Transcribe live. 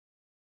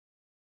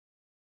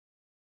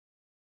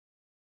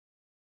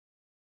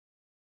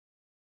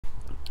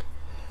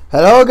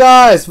Hello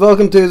guys,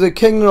 welcome to the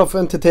Kingdom of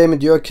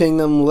Entertainment, your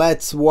kingdom.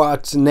 Let's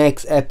watch the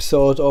next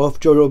episode of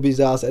JoJo's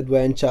Bizarre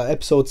Adventure,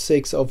 episode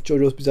 6 of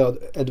JoJo's Bizarre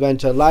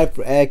Adventure live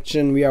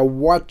reaction. We are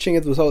watching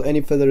it without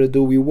any further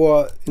ado. We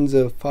were in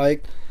the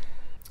fight.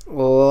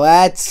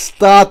 Let's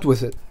start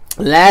with it.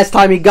 Last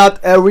time he got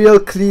a real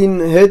clean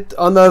hit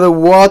under the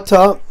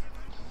water.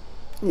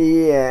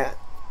 Yeah,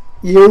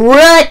 he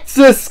wrecked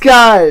this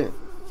guy.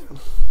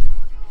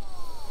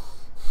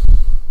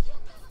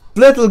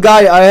 Little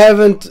guy I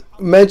haven't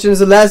mentioned in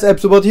the last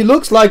episode, but he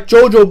looks like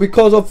JoJo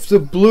because of the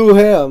blue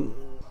hair.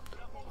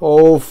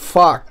 Oh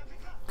fuck.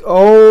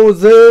 Oh,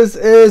 this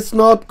is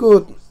not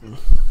good.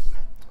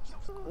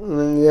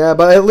 Yeah,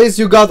 but at least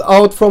you got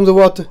out from the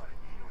water.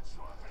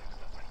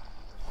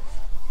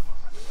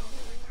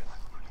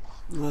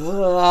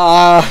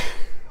 The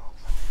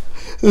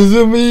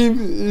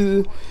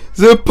meme,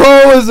 the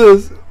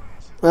poses.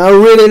 I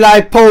really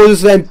like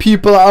poses when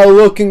people are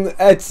looking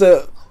at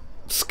the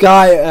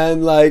sky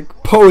and like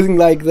posing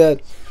like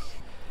that.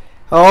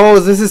 Oh,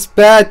 this is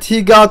bad.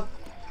 He got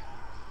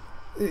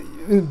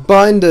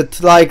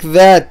binded like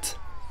that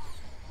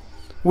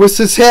with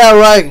his hair,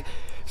 right?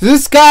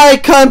 This guy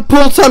can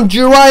pull some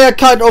Jiraiya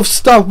kind of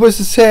stuff with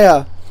his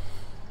hair.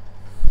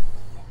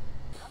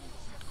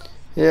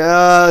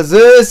 Yeah,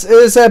 this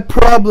is a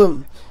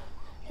problem.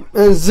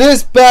 And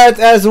this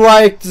badass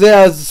right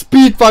there,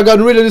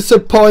 Speedwagon, really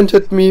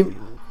disappointed me.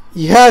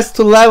 He has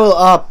to level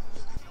up.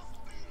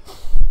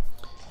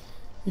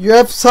 You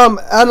have some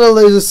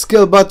analysis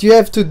skill, but you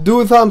have to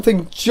do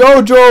something,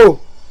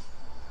 JoJo.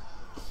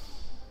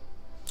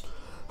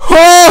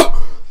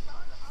 Oh!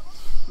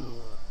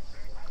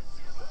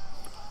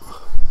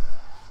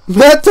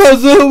 Metal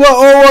Silver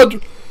over.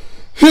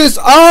 His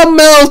arm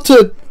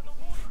melted.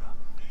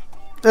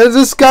 And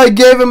this guy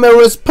gave him a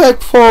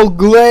respectful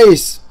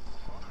glaze.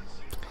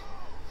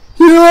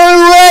 You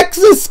wrecked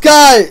this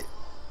guy.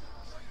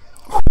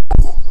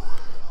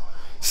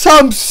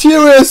 Some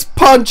serious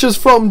punches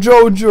from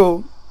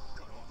JoJo.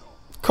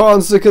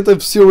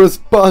 Consecutive serious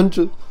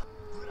punches.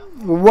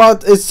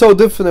 What is so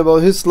different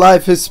about his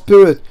life, his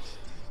spirit?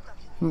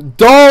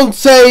 Don't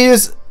say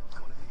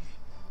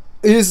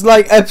he's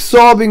like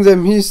absorbing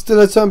them. He's still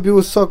at some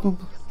people's talking.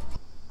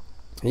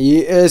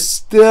 He is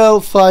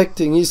still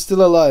fighting. He's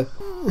still alive.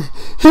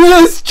 He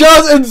is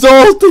just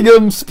insulting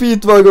him,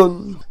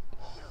 Speedwagon.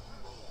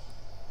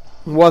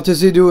 What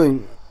is he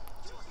doing?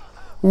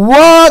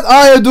 What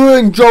are you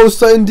doing,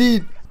 Joestar,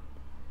 indeed?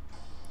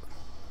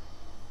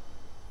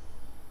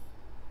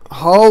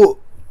 How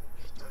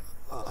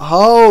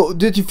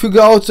did he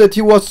figure out that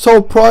he was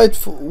so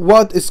prideful?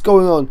 What is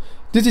going on?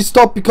 Did he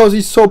stop because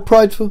he's so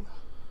prideful?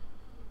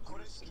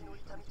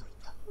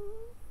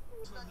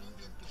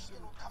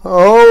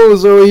 Oh,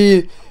 so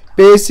he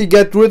basically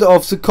get rid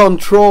of the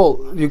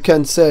control, you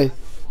can say.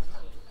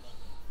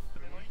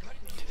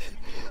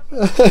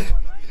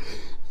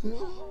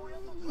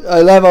 I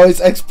love how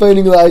he's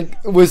explaining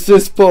like with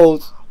this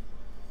pose.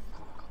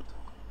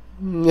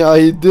 Yeah,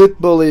 he did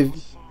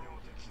believe.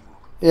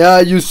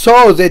 Yeah, you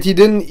saw that he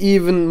didn't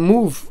even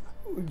move.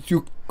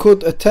 You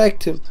could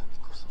attack him.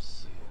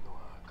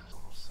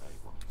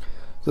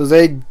 So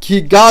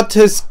he got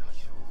his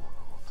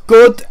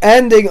good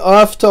ending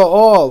after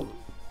all.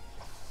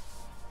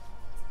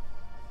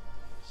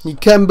 He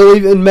can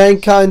believe in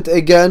mankind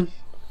again.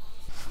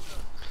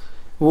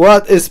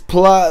 What is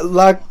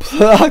luck?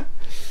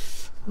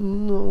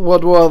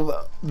 What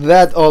was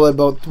that all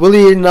about? Will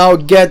he now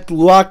get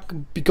luck?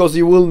 Because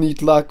he will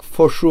need luck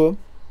for sure.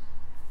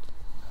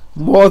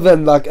 More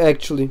than luck,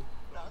 actually.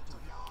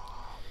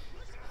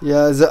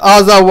 Yeah, the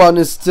other one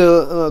is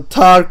still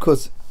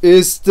Tarkus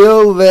is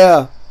still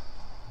there.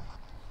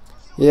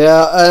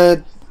 Yeah,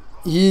 and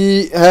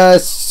he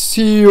has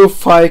seen you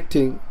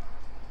fighting.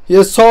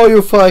 He saw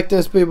you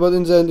fighting, but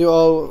in the end you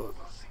all.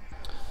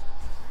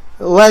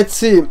 Let's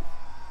see.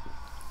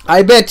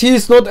 I bet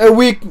he's not a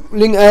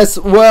weakling as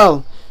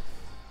well.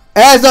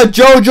 As a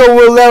JoJo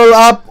will level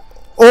up,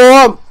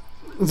 or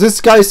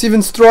this guy is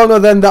even stronger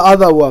than the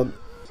other one.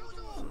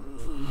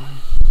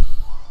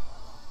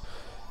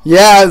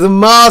 Yeah, the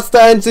master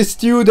and the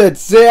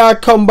students, they are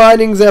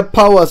combining their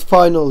powers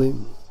finally.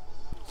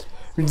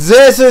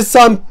 This is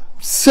some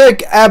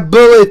sick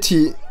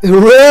ability,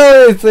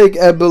 really thick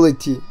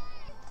ability.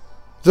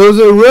 So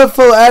the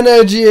riffle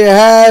energy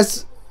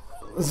has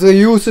the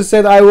uses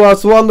that I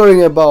was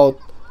wondering about.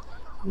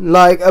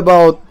 Like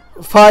about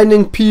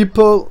finding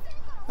people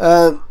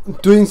and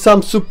doing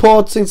some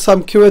support things,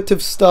 some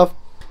curative stuff.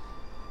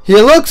 He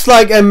looks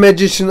like a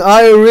magician.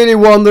 I'm really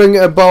wondering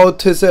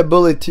about his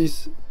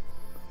abilities.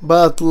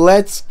 But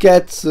let's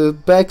get the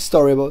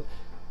backstory about.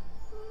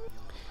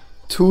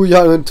 Too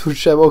young and too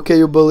shabby. Okay,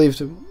 you believed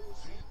him.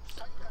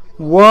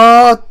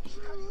 What?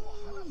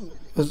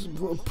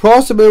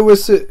 Possible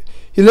with the,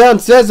 he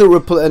learns there's a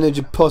ripple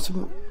energy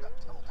possible.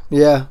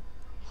 Yeah.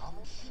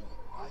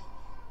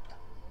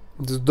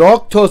 The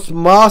doctor's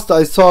master.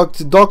 I thought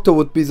the doctor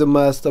would be the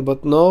master,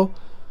 but no.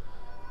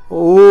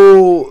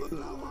 Oh,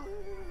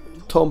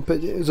 Tom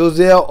Petty. So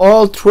they are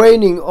all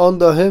training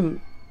under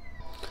him.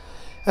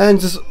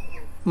 And this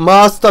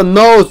Master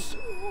knows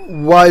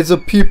why the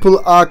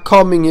people are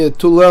coming here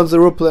to learn the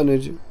ripple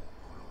energy.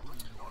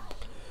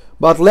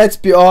 But let's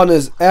be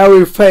honest,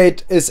 every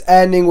fate is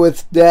ending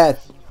with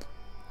death.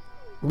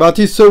 But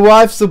he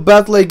survives the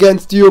battle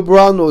against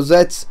Diobrano.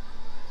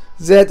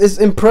 That is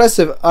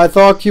impressive. I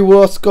thought he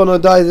was gonna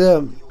die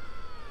there.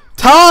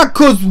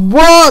 Tarkus,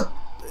 what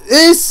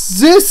is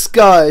this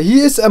guy? He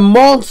is a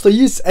monster.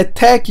 He is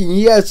attacking.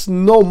 He has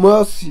no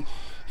mercy.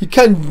 He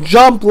can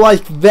jump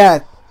like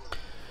that.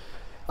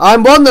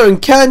 I'm wondering,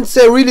 can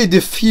they really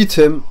defeat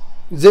him?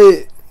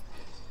 JoJo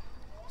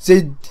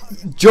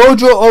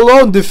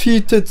alone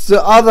defeated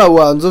the other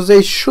one, so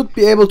they should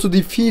be able to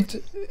defeat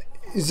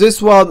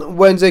this one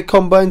when they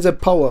combine their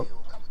power.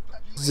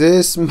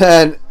 This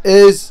man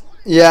is...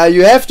 yeah,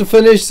 you have to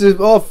finish this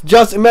off.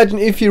 Just imagine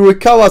if he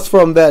recovers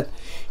from that.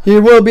 He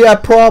will be a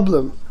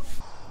problem.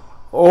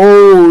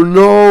 Oh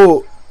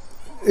no.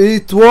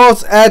 It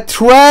was a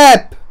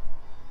trap.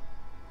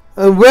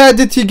 And where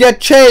did he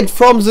get chained?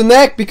 From the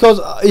neck? Because,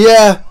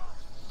 yeah.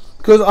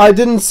 Because I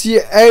didn't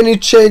see any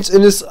chains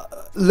in his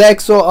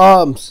legs or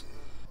arms.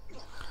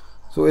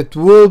 So it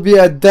will be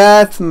a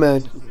death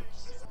match.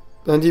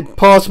 And he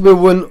possibly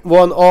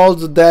won all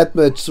the death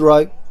matches,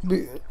 right?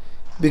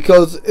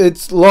 Because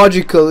it's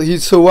logical, he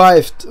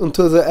survived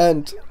until the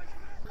end.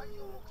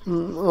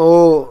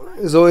 Oh,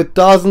 so it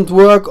doesn't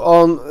work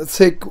on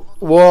thick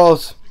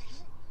walls.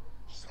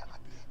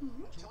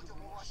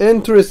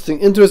 Interesting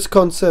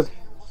concept.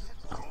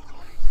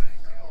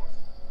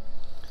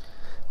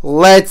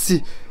 Let's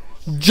see.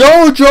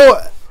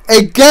 JoJo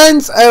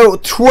against a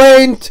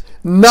trained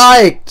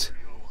knight.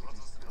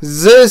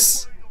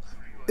 This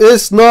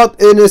is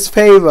not in his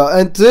favor,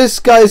 and this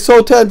guy is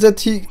so talented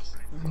that he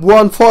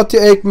won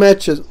 48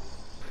 matches.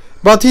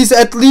 But he's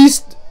at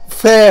least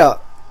fair.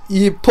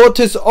 He put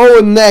his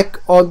own neck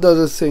under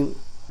the thing.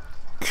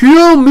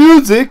 Cool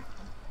music.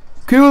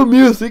 Cool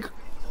music.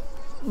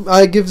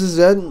 I give this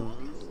that.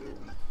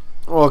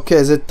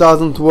 Okay, that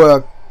doesn't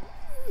work.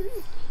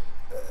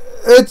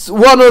 It's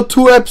 1 or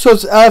 2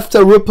 episodes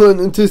after Ripple and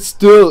it is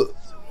still,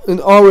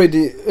 and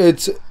already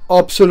it's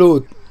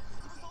absolute.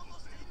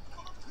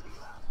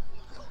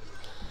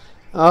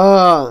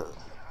 Ah.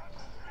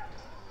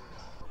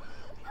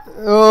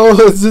 Oh,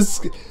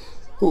 this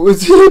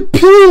was he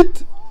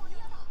Pete?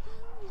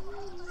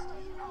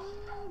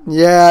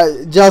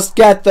 Yeah, just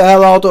get the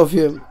hell out of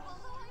here.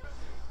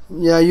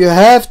 Yeah, you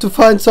have to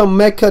find some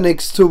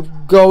mechanics to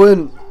go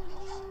in.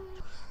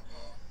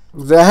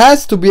 There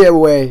has to be a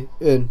way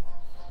in.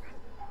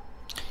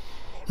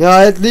 Yeah,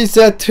 at least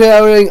they're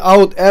tearing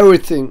out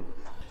everything.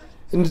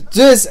 In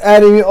this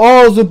anime,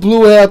 all the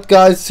blue-haired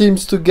guys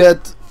seems to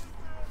get...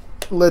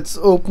 Let's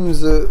open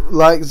the...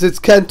 like, this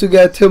can to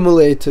get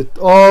humiliated.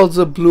 All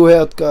the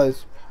blue-haired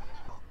guys.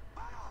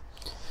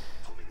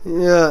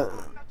 Yeah.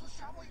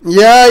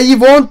 Yeah, he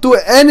won't do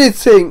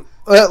anything.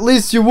 Or at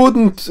least you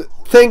wouldn't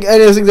think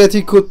anything that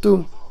he could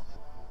do.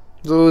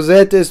 So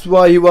that is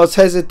why he was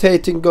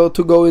hesitating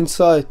to go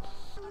inside.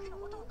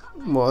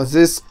 Well,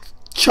 this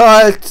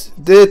child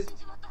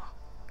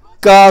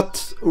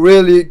got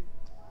really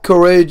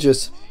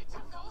courageous.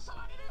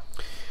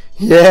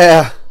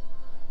 Yeah,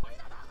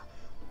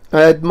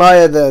 I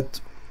admire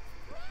that.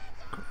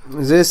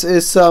 This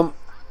is some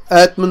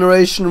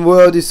admiration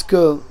worthy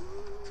skill.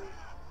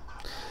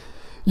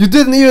 You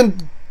didn't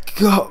even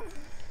go,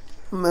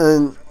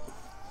 man.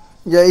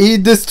 Yeah, he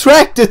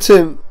distracted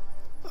him.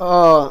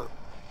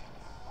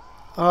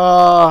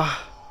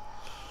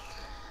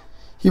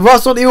 He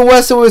was not even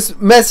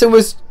messing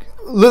with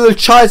little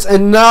child,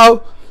 and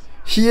now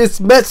he is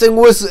messing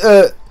with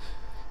a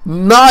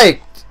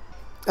knight,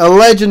 a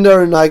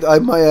legendary knight, I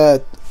might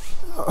add.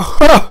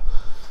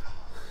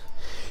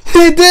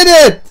 He did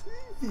it!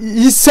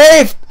 He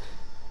saved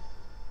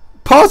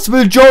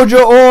possible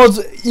JoJo or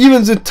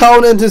even the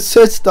town and his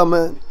sister,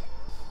 man.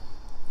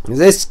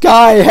 This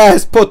guy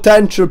has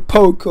potential,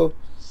 Poco.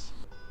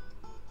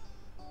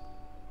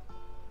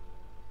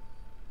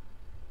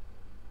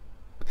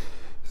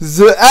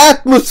 The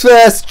atmosphere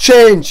has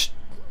changed.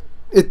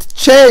 It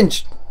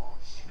changed.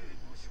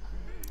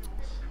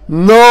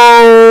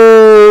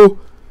 No.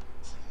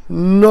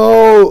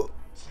 No.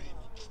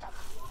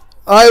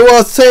 I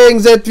was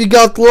saying that we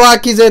got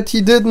lucky that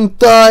he didn't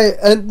die,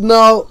 and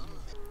now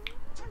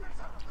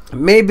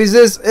maybe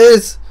this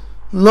is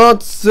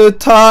not the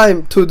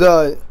time to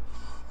die.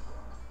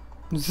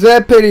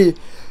 Zeppeli.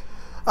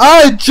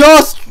 I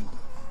just...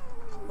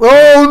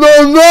 oh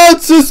no,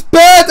 not this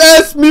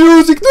badass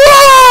music.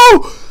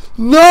 No!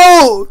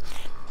 No!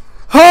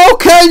 How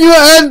can you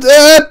end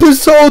an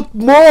episode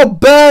more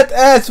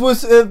badass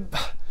with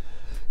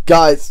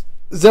guys,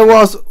 there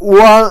was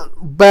one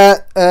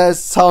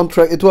badass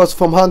soundtrack. It was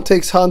from Hunter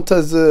x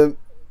Hunter, the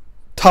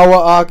Tower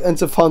arc and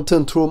the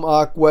Fountain Room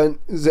arc, when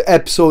the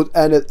episode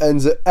ended, and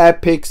the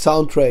epic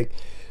soundtrack.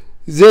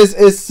 This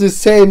is the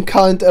same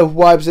kind of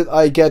vibes that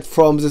I get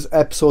from this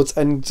episodes,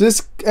 and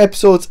this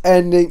episode's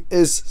ending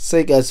is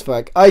sick as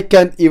fuck. I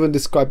can't even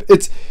describe it.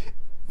 It's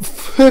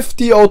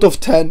 50 out of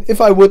 10.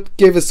 If I would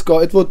give a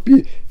score, it would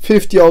be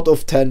 50 out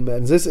of 10,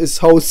 man. This is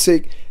how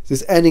sick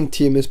this ending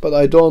team is, but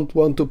I don't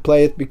want to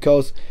play it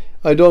because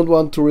I don't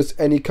want to risk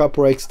any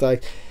copyright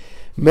strike.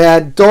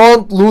 Man,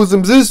 don't lose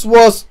him. This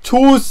was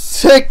too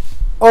sick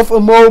of a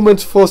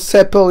moment for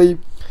Zeppeli.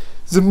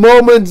 The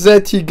moment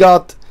that he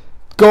got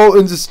go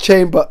in this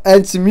chamber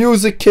and the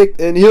music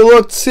kicked in, he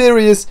looked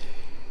serious.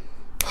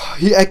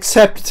 He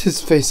accepted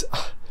his face.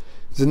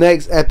 The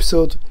next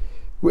episode,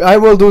 I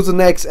will do the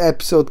next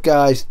episode,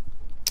 guys.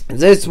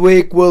 This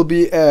week will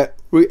be a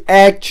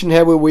reaction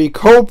heavy week,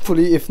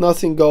 hopefully, if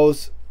nothing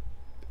goes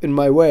in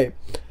my way.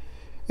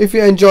 If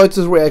you enjoyed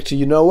this reaction,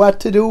 you know what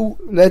to do.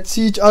 Let's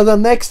see each other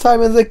next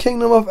time in the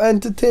Kingdom of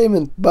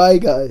Entertainment. Bye,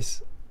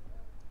 guys.